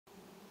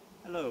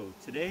Hello,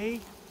 today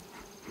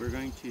we're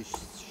going to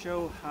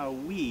show how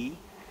we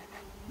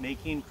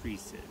make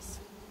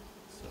increases.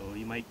 So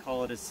you might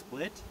call it a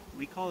split.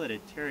 We call it a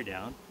tear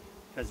down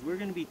because we're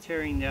going to be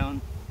tearing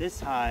down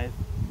this hive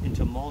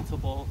into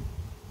multiple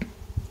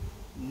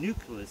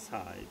nucleus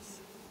hives.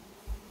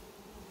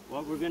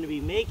 What we're going to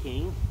be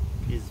making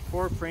is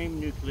 4-frame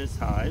nucleus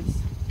hives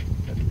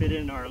that fit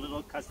in our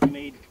little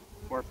custom-made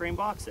 4-frame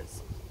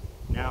boxes.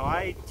 Now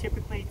I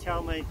typically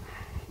tell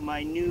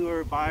my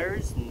newer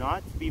buyers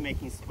not to be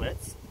making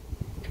splits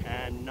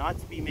and not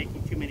to be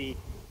making too many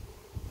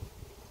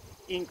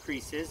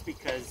increases,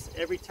 because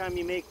every time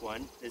you make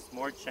one, there's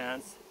more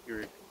chance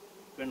you're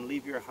going to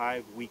leave your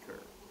hive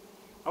weaker.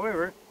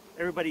 However,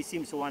 everybody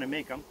seems to want to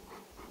make them,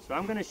 so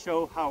I'm going to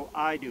show how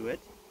I do it.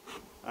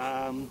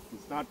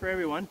 It's not for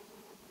everyone,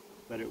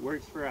 but it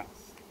works for us.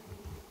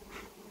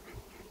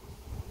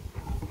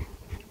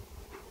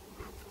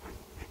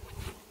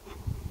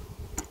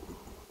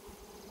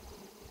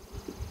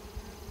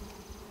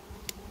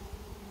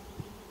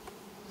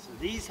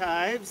 These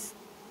hives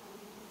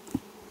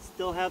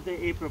still have the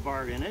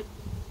aprivar in it.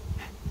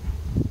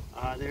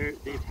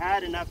 They've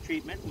had enough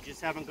treatment. We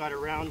just haven't got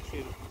around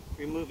to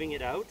removing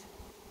it out.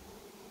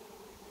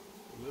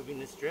 Removing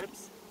the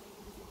strips.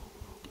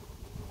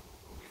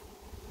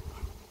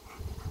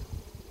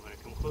 Want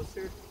to come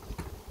closer?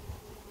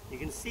 You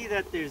can see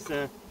that there's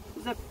a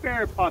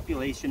fair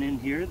population in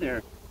here.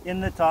 They're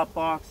in the top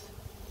box.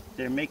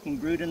 They're making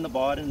brood in the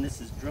bottom.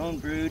 This is drone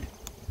brood.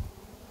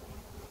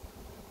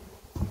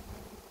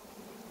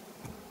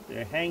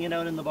 They're hanging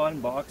out in the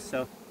bottom box,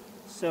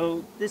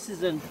 so this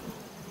is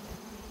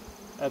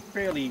a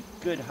fairly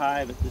good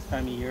hive at this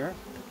time of year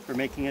for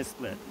making a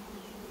split.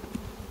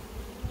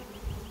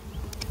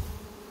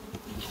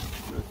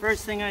 So the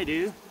first thing I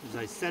do is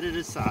I set it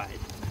aside.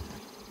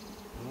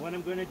 And what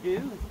I'm going to do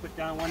is put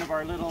down one of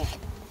our little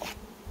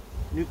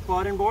nuc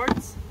bottom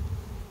boards,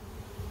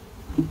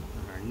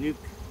 our nuc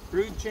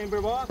brood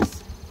chamber box.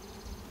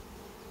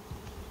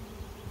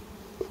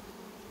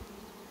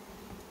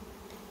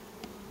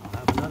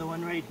 Another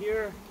one right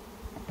here.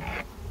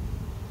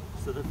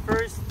 So the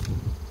first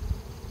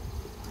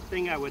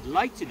thing I would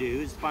like to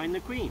do is find the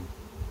queen.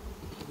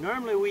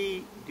 Normally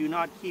we do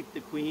not keep the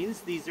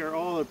queens. These are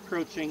all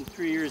approaching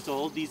 3 years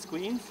old, these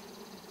queens,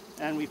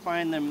 and we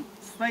find them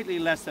slightly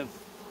less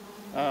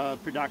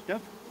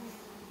productive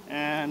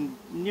and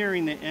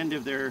nearing the end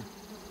of their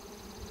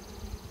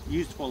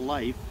useful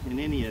life in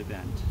any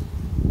event.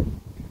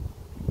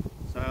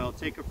 So I'll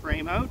take a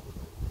frame out.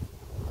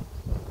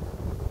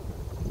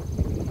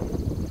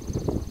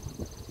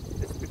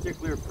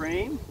 Particular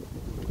frame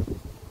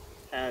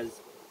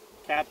has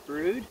capped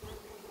brood.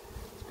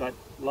 It's got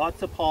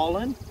lots of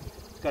pollen.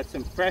 It's got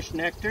some fresh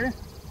nectar.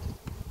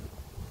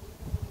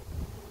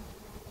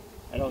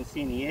 I don't see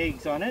any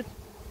eggs on it,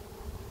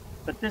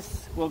 but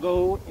this will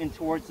go in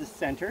towards the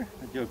center.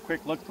 I'll do a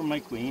quick look for my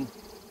queen,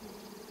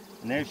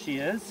 and there she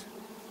is,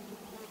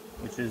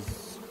 which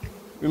is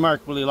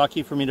remarkably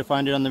lucky for me to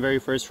find it on the very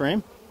first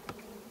frame.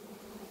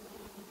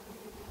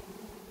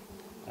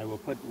 I will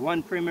put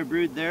one frame of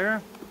brood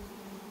there.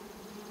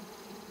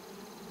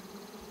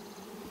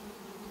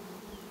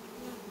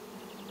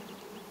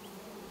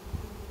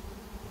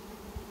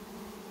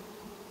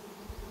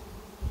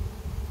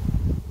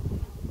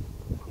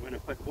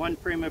 Put one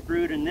frame of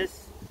brood in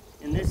this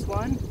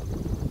one.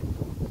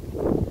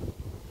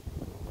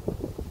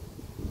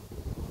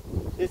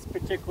 This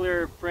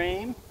particular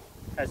frame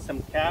has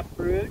some capped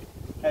brood,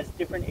 has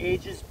different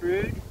ages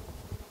brood.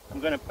 I'm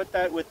going to put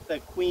that with the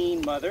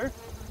queen mother.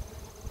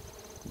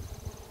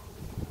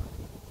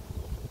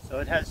 So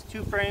it has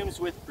 2 frames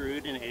with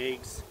brood and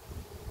eggs.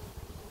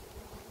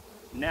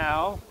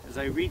 Now, as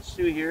I reach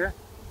through here,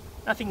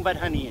 nothing but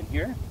honey in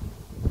here.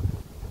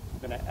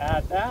 I'm going to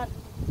add that.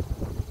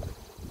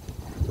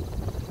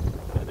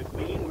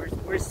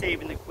 We're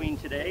saving the queen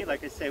today.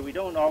 Like I say, we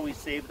don't always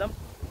save them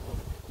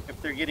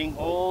if they're getting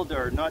old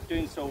or not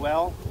doing so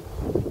well.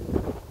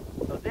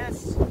 So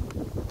this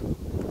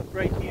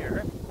right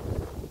here,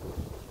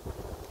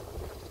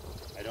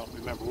 I don't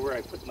remember where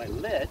I put my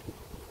lid,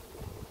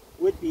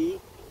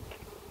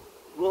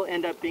 will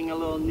end up being a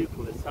little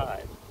nucleus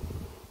hive.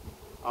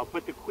 I'll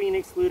put the queen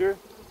excluder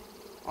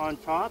on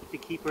top to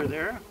keep her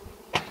there.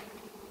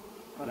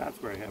 Oh, that's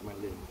where I have my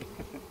lid.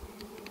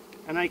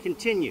 And I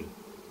continue.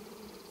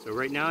 So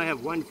right now I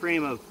have 1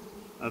 frame of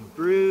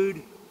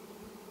brood.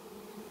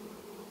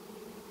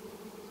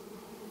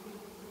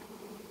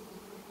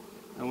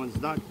 That one's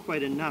not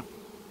quite enough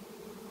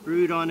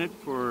brood on it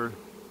for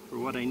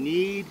what I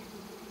need.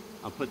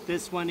 I'll put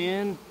this one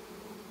in.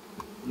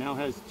 Now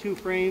has 2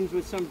 frames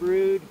with some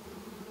brood.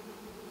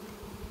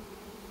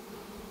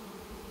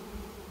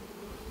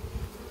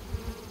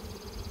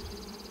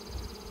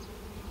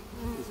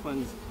 This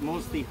one's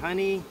mostly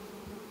honey.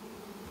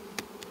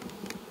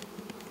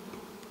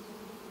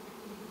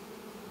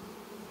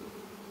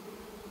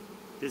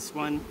 This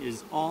one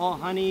is all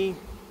honey.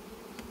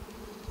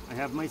 I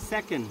have my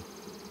second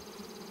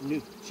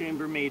nuc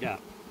chamber made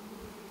up.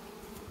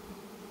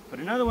 Put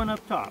another one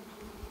up top.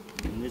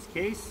 In this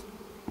case,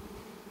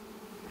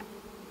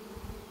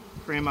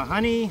 frame of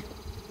honey.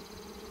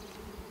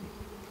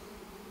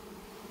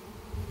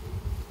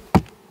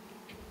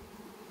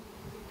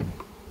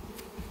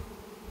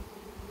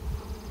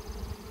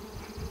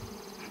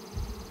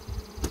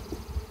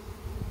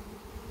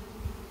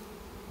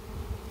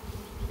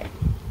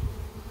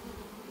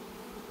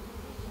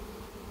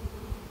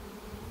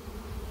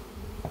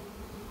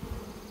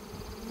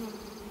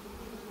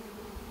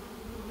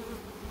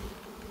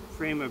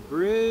 Frame of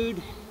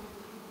brood.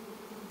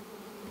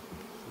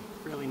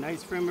 Really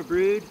nice frame of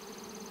brood.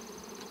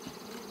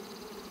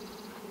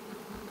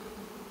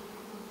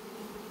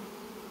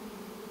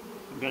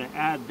 I'm going to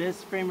add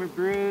this frame of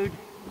brood.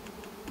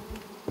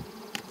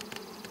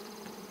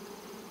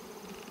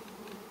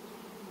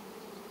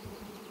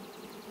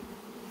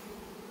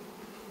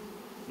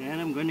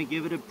 And I'm going to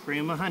give it a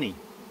frame of honey.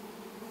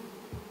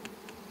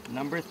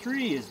 Number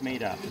 3 is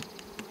made up.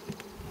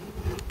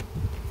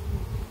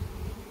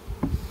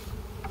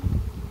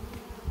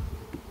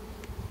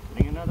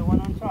 Another one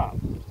on top.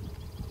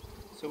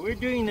 So we're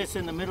doing this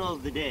in the middle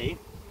of the day.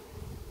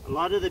 A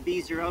lot of the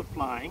bees are out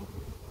flying.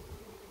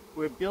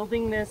 We're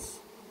building this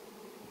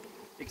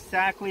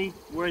exactly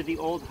where the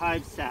old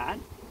hive sat.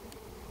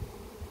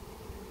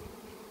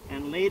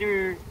 And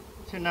later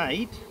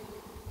tonight,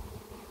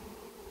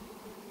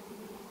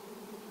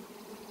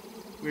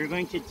 we're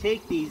going to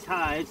take these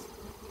hives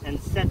and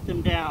set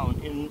them down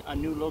in a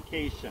new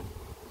location.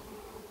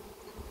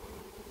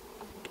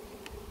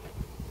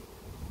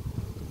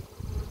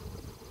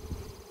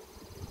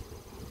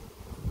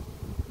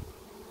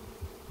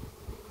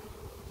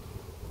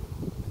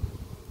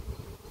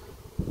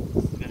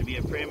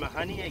 A frame of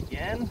honey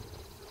again.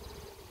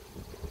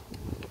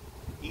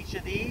 Each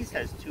of these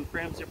has 2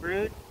 frames of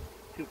brood,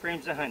 2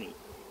 frames of honey.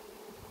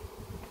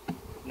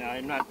 Now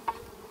I'm not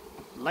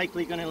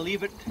likely going to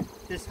leave it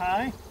this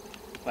high,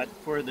 but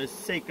for the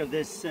sake of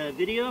this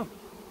video,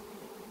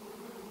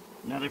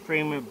 another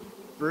frame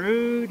of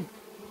brood.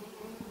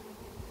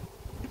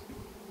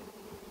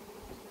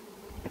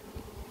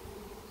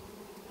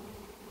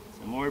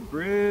 Some more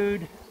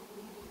brood.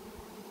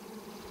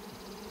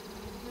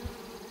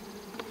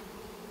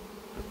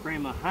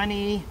 Frame of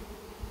honey.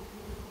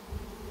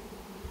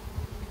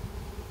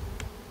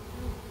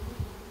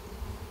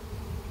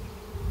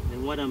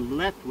 And what I'm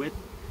left with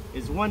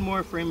is 1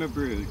 more frame of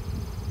brood.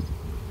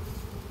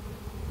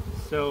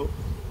 So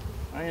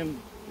I am,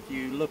 if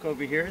you look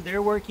over here,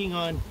 they're working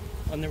on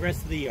the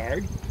rest of the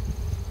yard.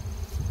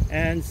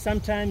 And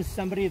sometimes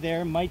somebody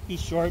there might be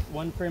short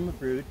 1 frame of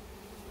brood.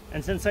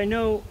 And since I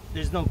know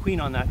there's no queen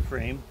on that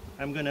frame,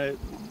 I'm going to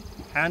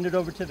hand it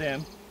over to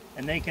them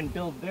and they can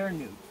build their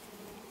nukes.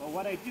 But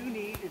what I do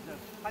need is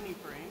a honey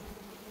frame.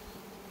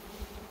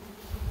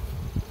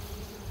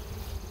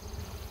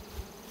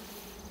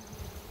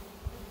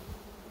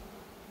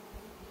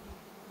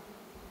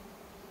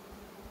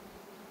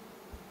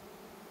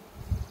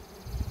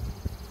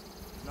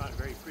 Not a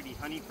very pretty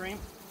honey frame.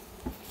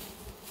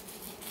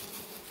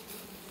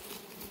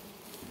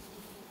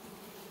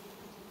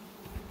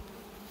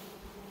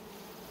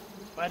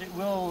 But it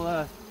will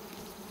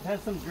have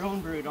some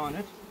drone brood on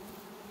it.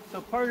 So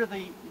part of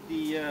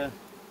the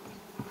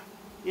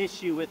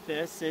issue with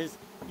this is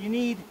you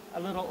need a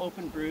little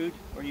open brood,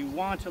 or you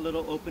want a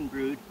little open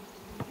brood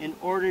in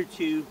order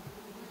to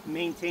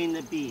maintain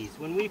the bees.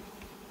 When we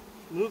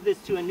move this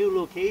to a new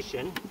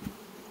location,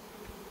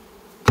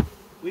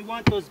 we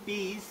want those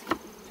bees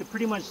to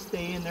pretty much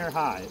stay in their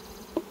hive.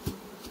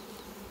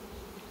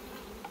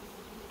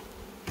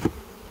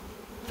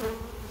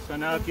 So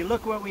now if you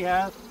look what we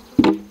have,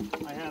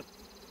 I have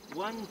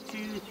 1,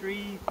 2,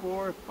 3,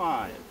 4,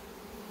 5.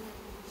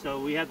 So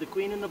we have the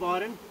queen in the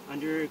bottom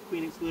under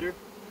queen excluder.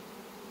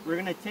 We're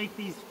going to take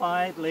these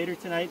 5 later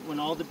tonight when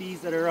all the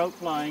bees that are out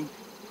flying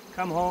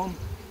come home.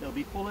 They'll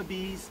be full of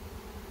bees.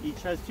 Each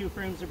has 2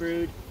 frames of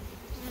brood.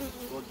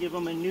 We'll give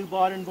them a new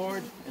bottom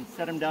board and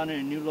set them down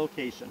in a new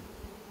location.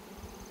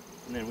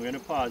 And then we're going to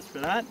pause for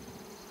that.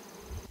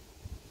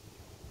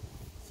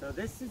 So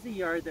this is the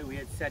yard that we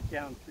had set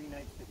down 3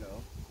 nights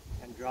ago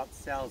and dropped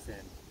cells in.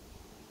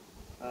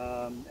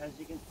 As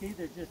you can see,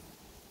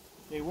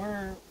 they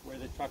were where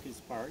the truck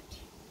is parked.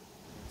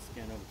 Let's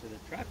scan over to the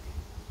truck.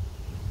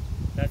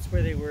 That's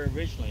where they were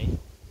originally.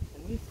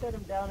 And we set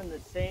them down in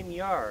the same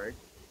yard.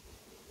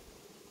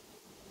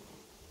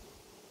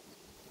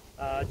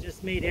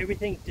 Just made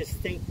everything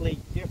distinctly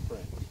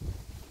different.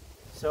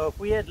 So if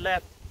we had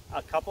left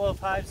a couple of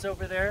hives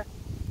over there,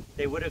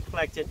 they would have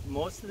collected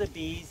most of the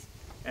bees,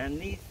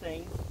 and these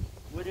things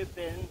would have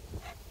been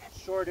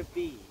short of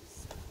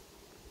bees.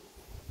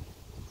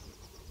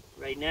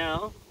 Right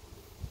now,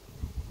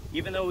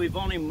 even though we've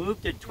only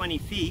moved it 20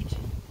 feet,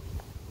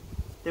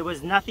 there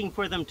was nothing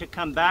for them to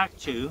come back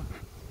to.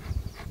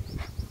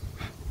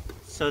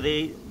 So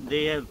they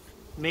have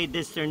made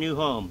this their new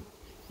home.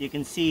 You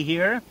can see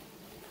here,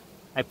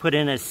 I put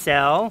in a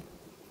cell.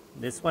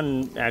 This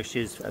one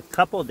actually is a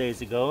couple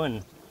days ago,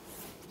 and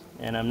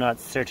I'm not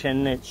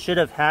certain. It should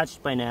have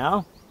hatched by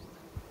now.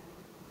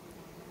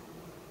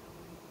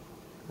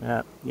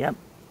 Yep,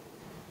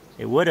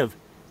 it would have.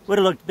 Would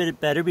have looked a bit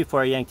better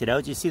before I yanked it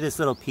out. You see this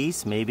little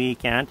piece? Maybe you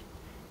can't.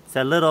 It's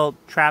a little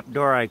trap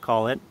door, I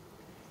call it.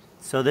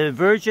 So the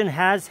virgin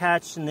has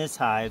hatched in this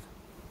hive.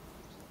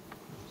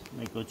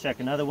 Might go check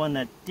another one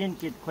that didn't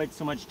get quite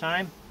so much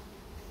time.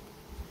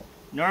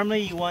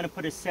 Normally you want to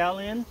put a cell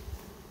in,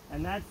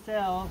 and that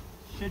cell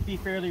should be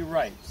fairly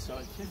ripe. So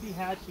it should be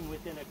hatching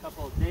within a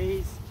couple of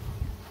days.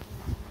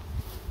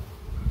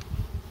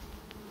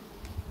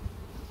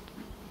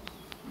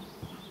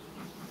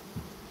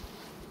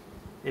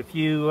 If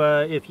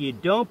you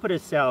don't put a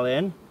cell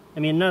in, I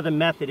mean, another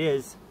method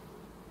is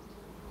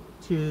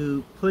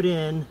to put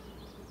in,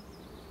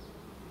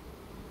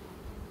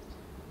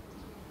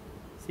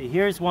 see,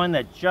 here's one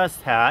that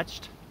just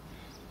hatched.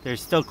 They're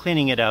still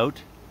cleaning it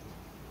out.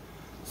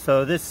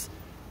 So this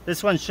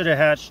one should have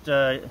hatched,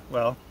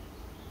 well,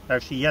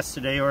 actually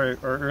yesterday or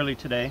early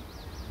today.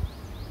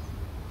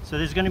 So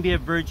there's going to be a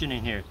virgin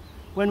in here.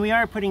 When we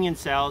are putting in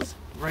cells,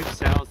 ripe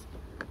cells,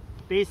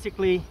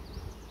 basically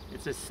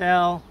it's a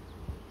cell.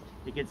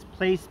 It gets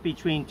placed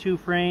between two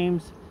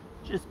frames.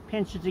 Just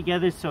pinch it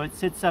together so it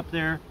sits up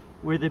there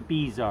where the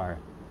bees are.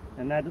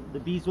 And that the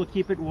bees will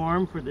keep it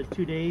warm for the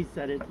 2 days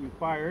that it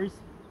requires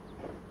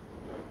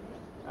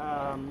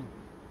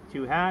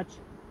to hatch.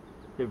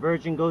 The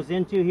virgin goes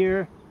into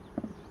here.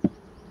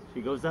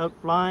 She goes out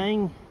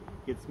flying,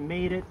 gets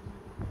mated,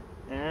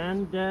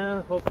 and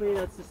hopefully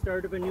that's the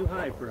start of a new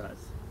hive for us.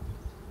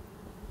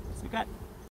 That's what I got.